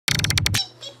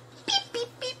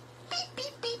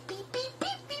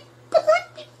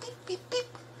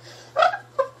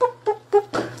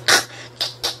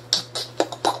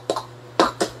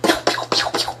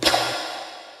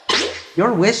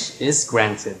Your wish is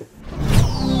granted.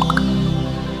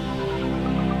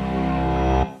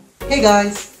 Hey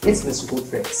guys, it's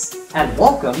MrKoolTrix, and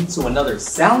welcome to another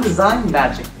sound design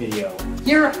magic video.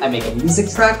 Here, I make a music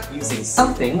track using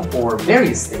something or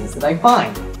various things that I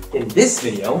find. In this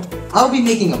video, I'll be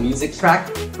making a music track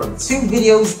from 2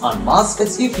 videos on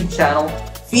MOSFET's YouTube channel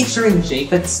featuring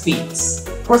JFET Speaks.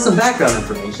 For some background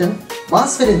information,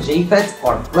 MOSFET and JFET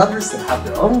are brothers that have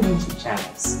their own YouTube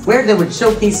channels, where they would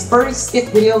showcase furry skit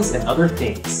videos and other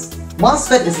things.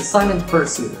 MOSFET is a silent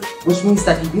fursuiter, which means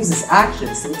that he uses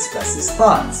actions to express his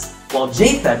thoughts, while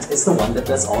JFET is the one that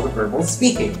does all the verbal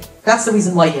speaking. That's the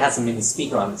reason why he has a mini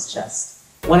speaker on his chest.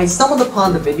 When I stumbled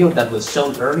upon the video that was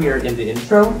shown earlier in the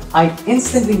intro, I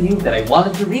instantly knew that I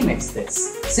wanted to remix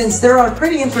this, since there are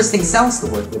pretty interesting sounds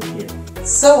to work with here.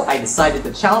 So I decided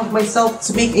to challenge myself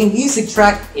to make a music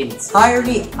track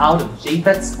entirely out of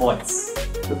JFET's voice.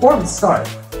 Before we start,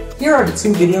 here are the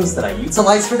 2 videos that I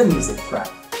utilized for the music track.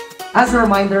 As a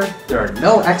reminder, there are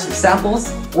no extra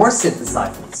samples or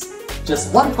synthesizers,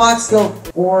 just 1 Foxgill,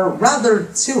 or rather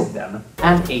 2 of them,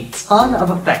 and a ton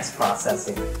of effects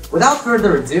processing. Without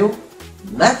further ado,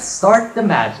 let's start the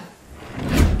magic.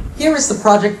 Here is the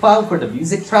project file for the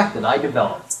music track that I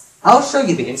developed. I'll show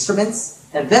you the instruments,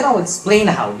 and then I'll explain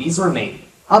how these were made.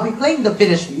 I'll be playing the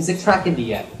finished music track in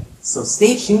the end, so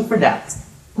stay tuned for that.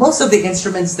 Most of the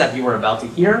instruments that you are about to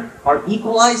hear are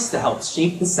equalized to help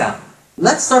shape the sound.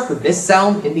 Let's start with this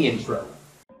sound in the intro.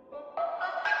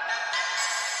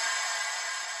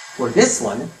 For this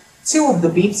one, 2 of the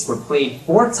beeps were played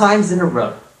 4 times in a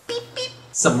row.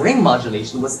 Some ring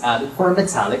modulation was added for a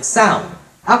metallic sound.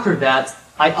 After that,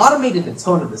 I automated the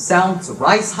tone of the sound to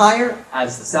rise higher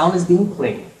as the sound is being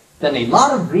played. Then a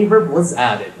lot of reverb was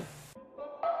added.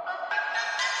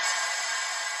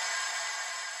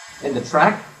 In the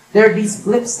track, there are these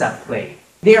blips that play.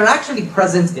 They are actually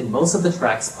present in most of the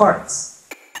track's parts.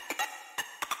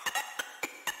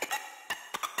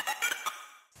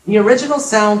 The original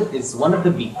sound is one of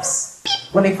the beeps.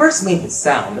 When I first made this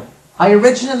sound, I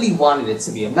originally wanted it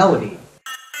to be a melody.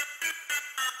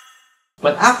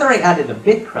 But after I added a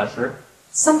bit crusher,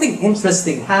 something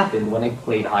interesting happened when I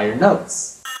played higher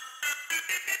notes.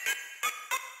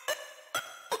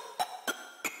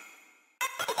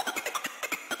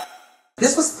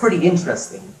 This was pretty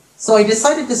interesting, so I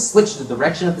decided to switch the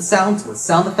direction of the sound to a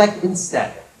sound effect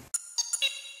instead.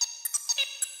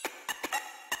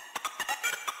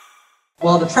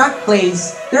 While the track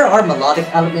plays, there are melodic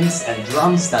elements and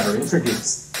drums that are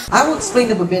introduced. I will explain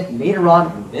them a bit later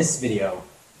on in this video.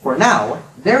 For now,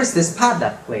 there is this pad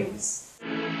that plays.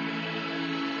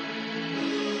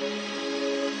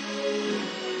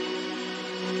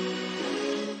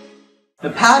 The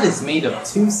pad is made of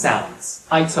 2 sounds.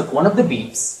 I took one of the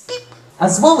beeps,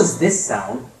 as well as this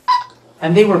sound,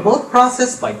 and they were both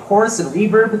processed by chorus and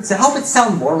reverb to help it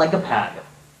sound more like a pad.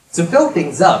 To fill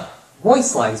things up,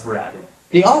 voice lines were added.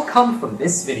 They all come from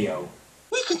this video.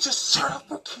 We can just set up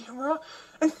a camera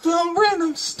and film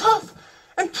random stuff,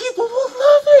 and people will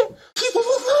love it! People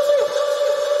will love it!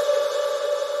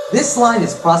 This line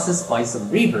is processed by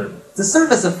some reverb to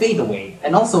serve as a fadeaway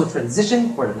and also a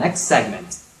transition for the next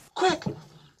segment. Quick!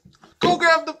 Go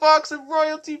grab the box of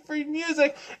royalty-free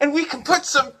music, and we can put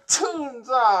some tunes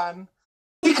on!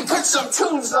 We can put some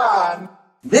tunes on!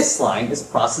 This line is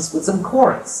processed with some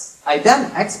chorus. I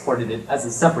then exported it as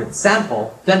a separate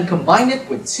sample, then combined it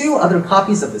with 2 other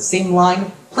copies of the same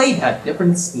line, played at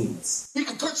different speeds. We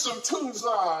can put some tunes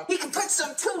on! We can put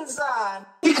some tunes on!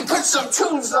 We can put some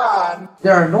tunes on!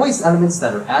 There are noise elements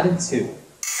that are added too.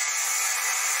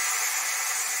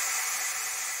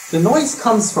 The noise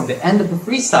comes from the end of the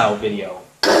freestyle video.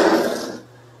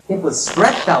 It was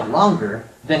stretched out longer,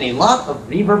 then a lot of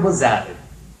reverb was added.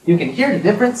 You can hear the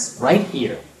difference right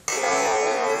here.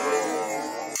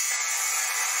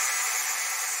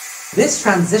 This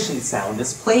transition sound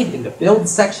is played in the build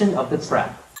section of the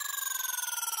track.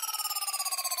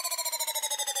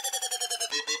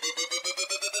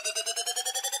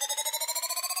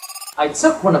 I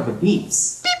took one of the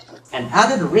beeps and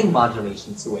added a ring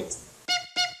modulation to it.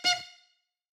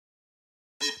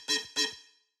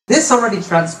 This already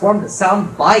transformed the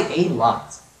sound by a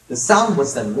lot. The sound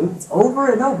was then looped over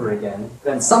and over again,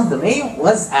 then some delay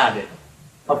was added.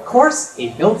 Of course,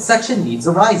 a build section needs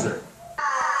a riser.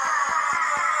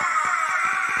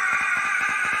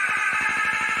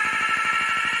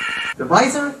 The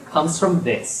riser comes from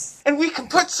this. And we can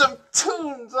put some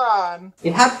tunes on!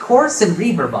 It had chorus and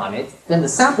reverb on it, then the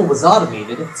sample was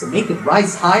automated to make it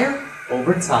rise higher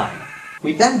over time.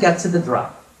 We then get to the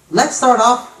drum. Let's start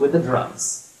off with the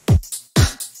drums.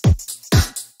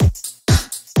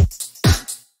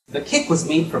 The kick was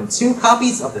made from two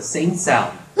copies of the same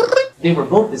sound. They were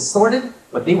both distorted,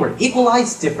 but they were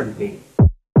equalized differently.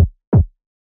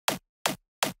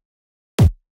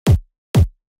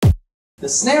 The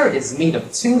snare is made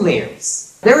of two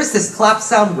layers. There is this clap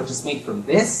sound which is made from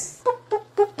this,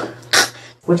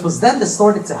 which was then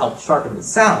distorted to help sharpen the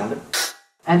sound,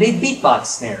 and a beatbox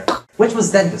snare, which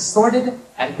was then distorted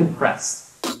and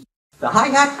compressed. The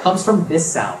hi-hat comes from this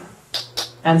sound,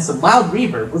 and some mild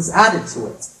reverb was added to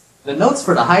it. The notes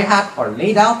for the hi-hat are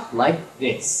laid out like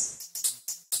this.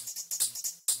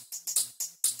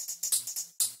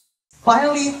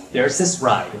 Finally, there's this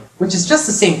ride, which is just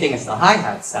the same thing as the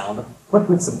hi-hat sound, but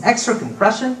with some extra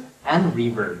compression and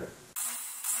reverb.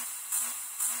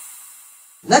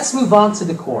 Let's move on to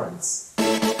the chords.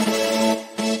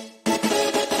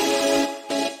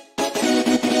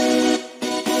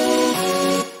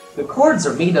 The chords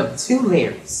are made of two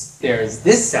layers. There's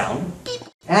this sound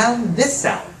and this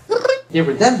sound. They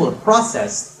were then both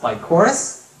processed by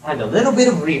chorus and a little bit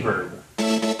of reverb.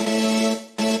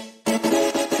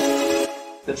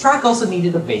 The track also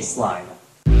needed a bass line.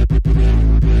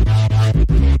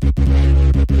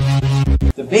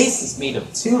 The bass is made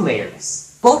of two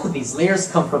layers. Both of these layers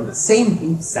come from the same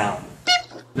beat sound.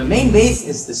 The main bass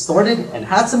is distorted and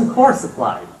had some chorus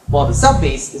applied, while the sub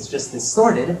bass is just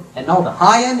distorted and all the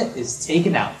high end is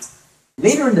taken out.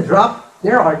 Later in the drop,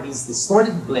 there are these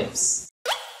distorted blips.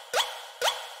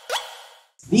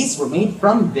 These were made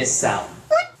from this sound,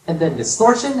 and then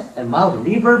distortion and mild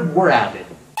reverb were added.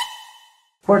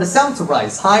 For the sound to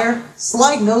rise higher,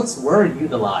 slide notes were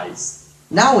utilized.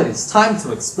 Now it is time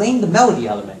to explain the melody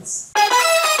elements.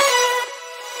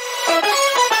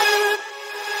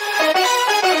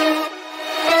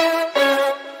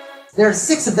 There are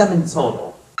 6 of them in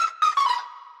total.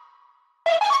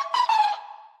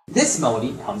 This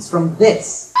melody comes from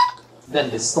this. Then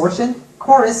distortion,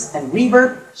 chorus, and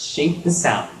reverb shape the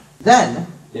sound. Then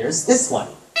there's this one.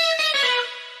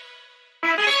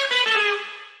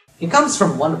 It comes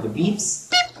from one of the beeps,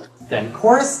 then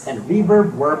chorus and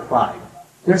reverb were applied.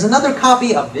 There's another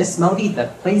copy of this melody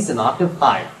that plays an octave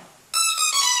higher.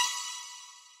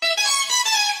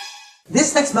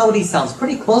 This next melody sounds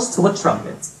pretty close to a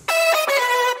trumpet.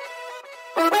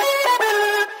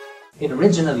 It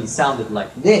originally sounded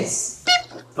like this,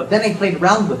 but then I played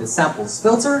around with the samples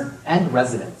filter and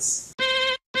resonance.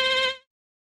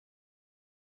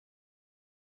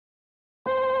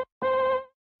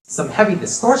 Some heavy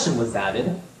distortion was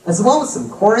added, as well as some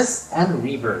chorus and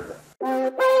reverb.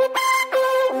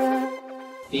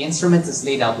 The instrument is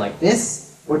laid out like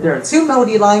this, where there are 2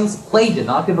 melody lines played an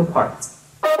octave apart.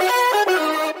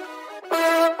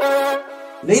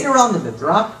 Later on in the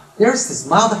drop, there's this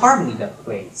mild harmony that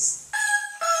plays.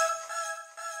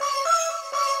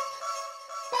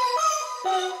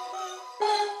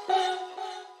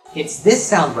 It's this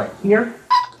sound right here,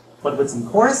 but with some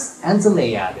chorus and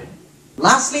delay added.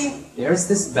 Lastly, there's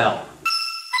this bell.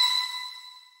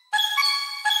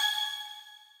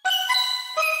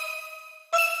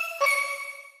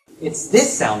 It's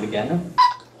this sound again,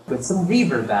 with some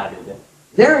reverb added.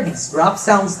 There are these drop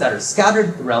sounds that are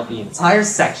scattered throughout the entire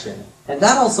section, and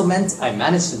that also meant I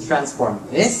managed to transform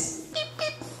this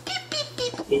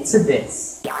into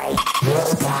this.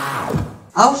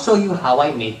 I'll show you how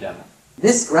I made them.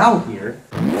 This growl here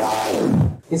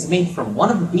is made from one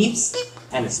of the beeps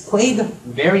and is played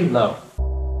very low.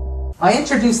 I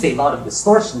introduced a lot of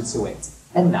distortion to it,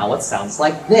 and now it sounds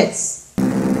like this.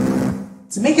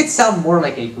 To make it sound more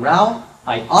like a growl,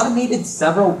 I automated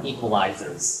several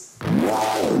equalizers.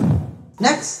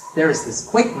 Next, there is this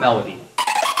quick melody.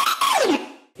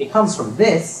 It comes from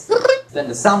this, then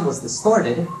the sound was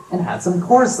distorted and had some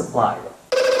chorus applied.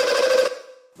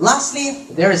 Lastly,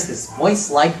 there is this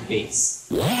voice-like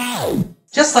bass.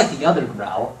 Just like the other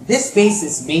growl, this bass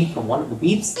is made from one of the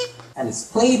beeps and is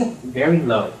played very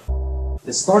low.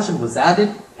 Distortion was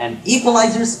added and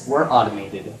equalizers were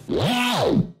automated.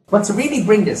 But to really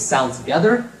bring this sound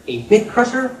together, a bit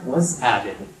crusher was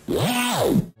added.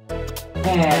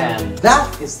 And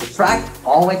that is the track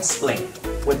all explained.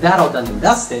 With that all done and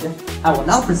dusted, I will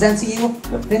now present to you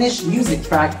the finished music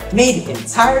track made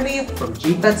entirely from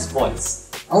JFET's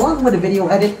voice, along with a video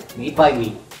edit made by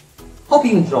me. Hope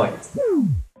you enjoy it.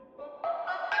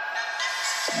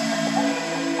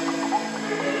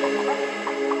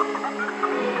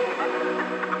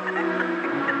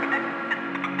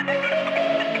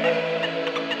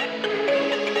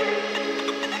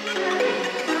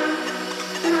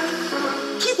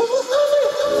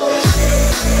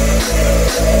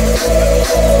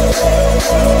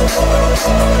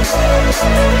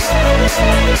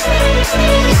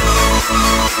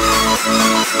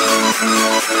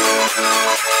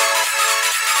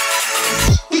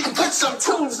 some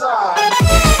tunes on.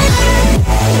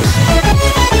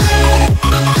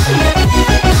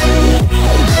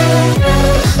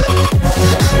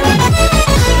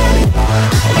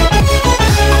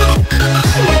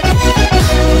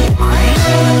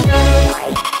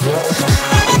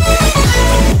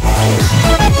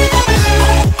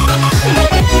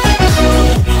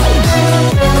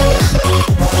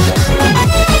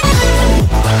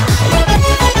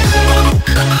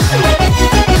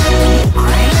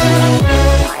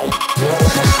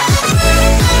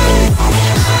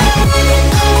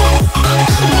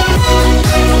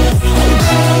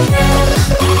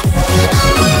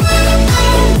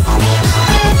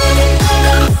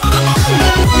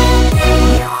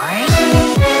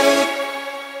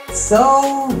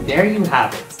 So, there you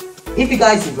have it. If you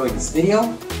guys enjoyed this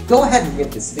video, go ahead and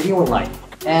give this video a like.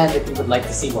 And if you would like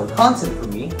to see more content from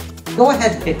me, go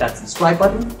ahead and hit that subscribe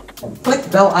button and click the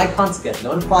bell icon to get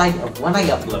notified of when I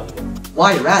upload.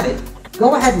 While you're at it,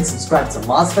 go ahead and subscribe to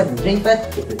MOSFET and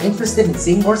JFET if you're interested in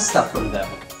seeing more stuff from them.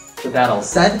 With that all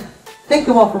said, thank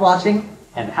you all for watching,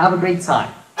 and have a great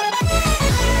time.